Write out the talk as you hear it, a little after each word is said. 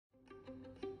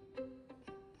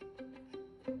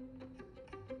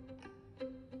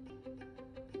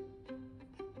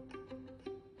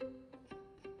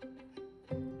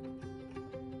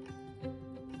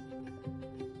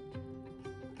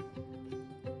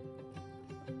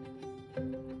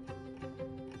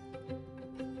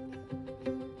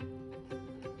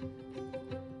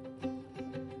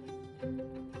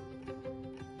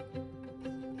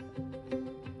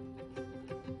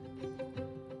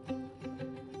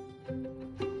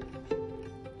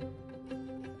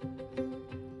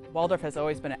Waldorf has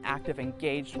always been an active,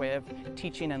 engaged way of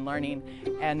teaching and learning,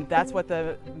 and that's what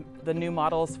the new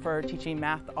models for teaching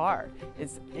math are,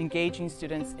 is engaging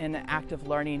students in active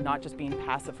learning, not just being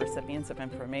passive recipients of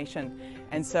information.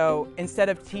 And so instead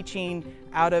of teaching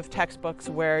out of textbooks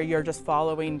where you're just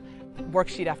following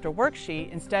worksheet after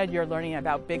worksheet, instead you're learning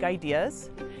about big ideas,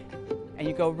 and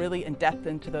you go really in depth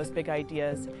into those big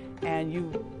ideas, and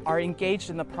you are engaged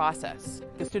in the process.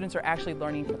 The students are actually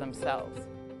learning for themselves.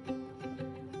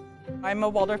 I'm a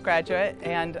Waldorf graduate,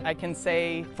 and I can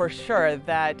say for sure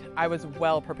that I was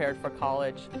well prepared for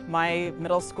college. My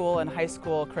middle school and high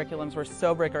school curriculums were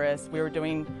so rigorous. We were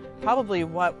doing probably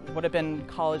what would have been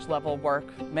college level work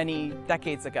many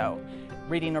decades ago.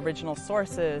 Reading original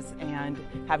sources and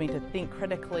having to think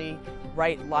critically,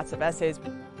 write lots of essays.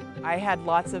 I had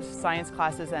lots of science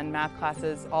classes and math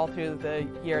classes all through the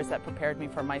years that prepared me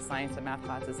for my science and math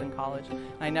classes in college,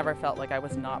 and I never felt like I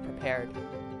was not prepared.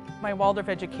 My Waldorf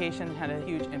education had a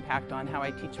huge impact on how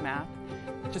I teach math,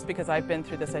 just because I've been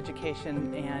through this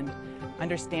education and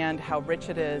understand how rich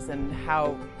it is and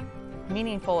how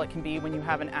meaningful it can be when you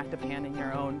have an active hand in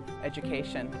your own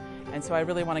education. And so I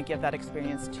really want to give that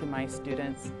experience to my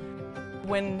students.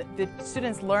 When the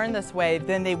students learn this way,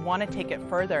 then they want to take it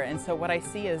further. And so what I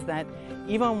see is that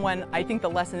even when I think the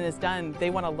lesson is done,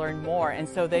 they want to learn more. And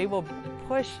so they will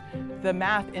push the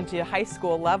math into high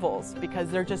school levels because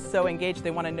they're just so engaged,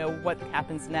 they want to know what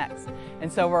happens next.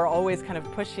 And so we're always kind of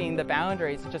pushing the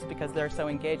boundaries just because they're so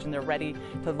engaged and they're ready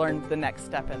to learn the next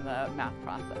step in the math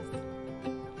process.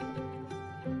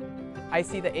 I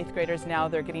see the 8th graders now,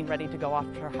 they're getting ready to go off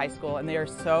to high school, and they are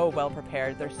so well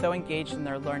prepared. They're so engaged in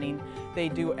their learning. They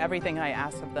do everything I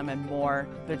ask of them and more.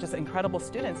 They're just incredible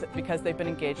students because they've been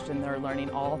engaged in their learning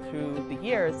all through the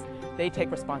years. They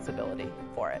take responsibility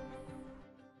for it.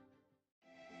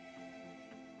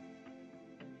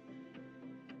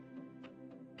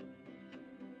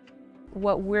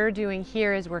 What we're doing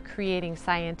here is we're creating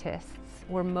scientists.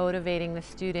 We're motivating the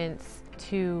students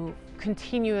to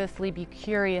continuously be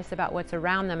curious about what's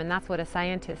around them, and that's what a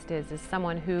scientist is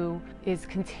someone who is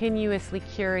continuously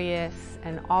curious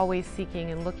and always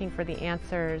seeking and looking for the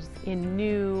answers in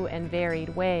new and varied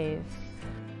ways.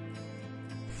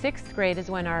 6th grade is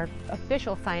when our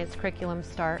official science curriculum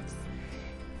starts,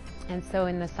 and so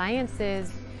in the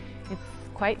sciences it's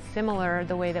quite similar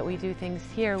the way that we do things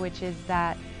here, which is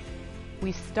that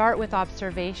we start with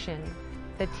observation.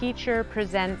 The teacher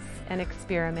presents an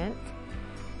experiment,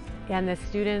 and the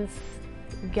students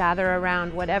gather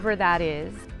around whatever that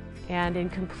is, and in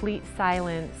complete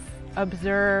silence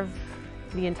observe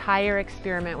the entire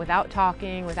experiment without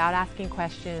talking, without asking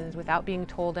questions, without being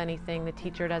told anything. The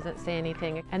teacher doesn't say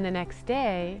anything. And the next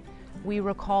day, we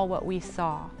recall what we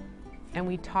saw, and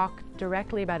we talk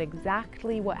directly about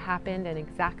exactly what happened and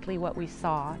exactly what we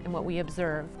saw and what we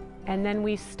observed. And then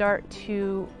we start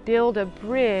to build a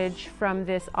bridge from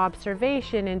this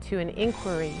observation into an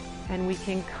inquiry. And we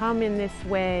can come in this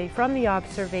way from the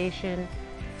observation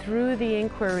through the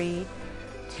inquiry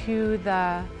to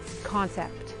the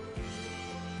concept.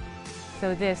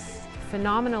 So this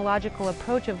phenomenological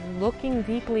approach of looking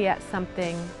deeply at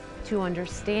something to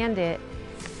understand it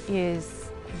is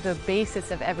the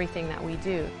basis of everything that we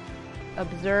do.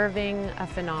 Observing a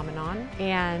phenomenon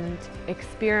and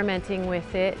experimenting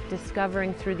with it,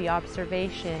 discovering through the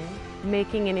observation,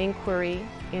 making an inquiry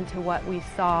into what we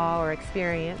saw or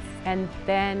experienced, and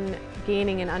then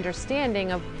gaining an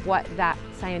understanding of what that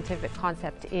scientific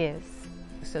concept is.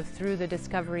 So through the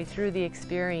discovery, through the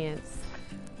experience,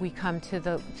 we come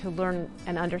to learn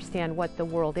and understand what the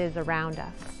world is around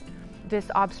us. This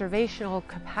observational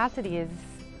capacity is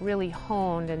really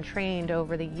honed and trained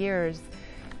over the years.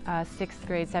 6th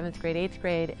grade, 7th grade, 8th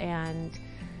grade, and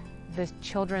the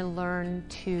children learn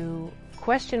to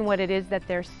question what it is that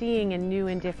they're seeing in new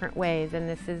and different ways, and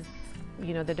this is,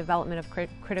 the development of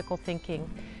critical thinking.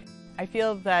 I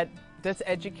feel that this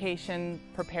education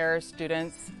prepares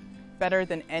students better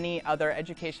than any other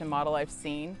education model I've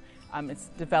seen. It's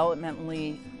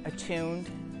developmentally attuned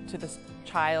to this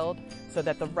child so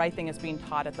that the right thing is being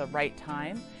taught at the right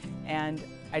time, and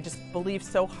I just believe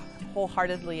so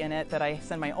wholeheartedly in it that I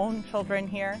send my own children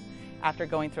here after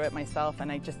going through it myself,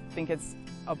 and I just think it's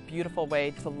a beautiful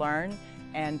way to learn,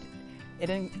 and it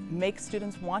makes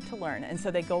students want to learn, and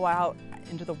so they go out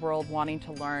into the world wanting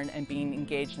to learn and being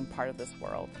engaged in part of this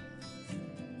world.